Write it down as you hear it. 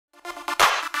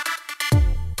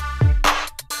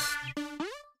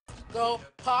go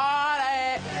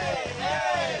party.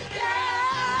 Yeah.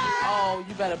 Oh,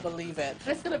 you better believe it.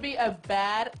 It's gonna be a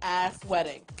badass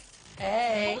wedding.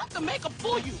 Hey. Don't let the makeup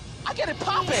fool you. I get it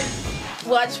popping.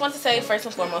 Well, I just want to say, first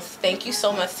and foremost, thank you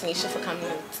so much, Tanisha, for coming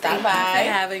and stopping by. Thank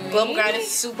you for having me. Global Grind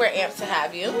is super amped to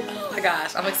have you. Oh my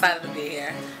gosh, I'm excited to be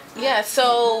here. Yeah,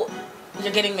 so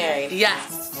you're getting married.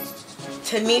 Yes.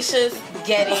 Tanisha's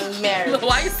getting married.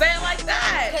 Why you say it like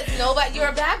that? Because you're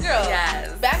a bad girl.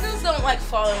 Yes. Bad girls don't like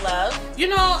fall in love. You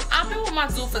know, I've been with my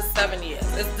dude for 7 years.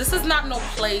 This is not no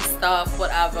play stuff,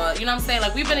 whatever. You know what I'm saying?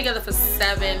 Like, we've been together for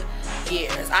 7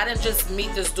 years. I didn't just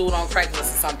meet this dude on Craigslist or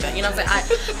something. You know what I'm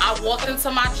saying? I walked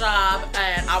into my job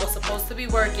and I was supposed to be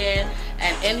working,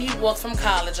 and in he walked from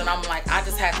college, and I'm like, I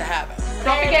just had to have him.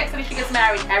 Don't forget, Tanisha gets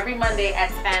married every Monday at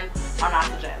 10 on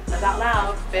Oxygen. That's out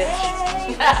loud, bitch.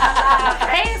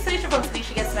 Hey, it's Tanisha from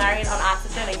Tanisha Gets Married on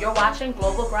Oxygen, and you're watching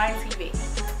Global Grind TV.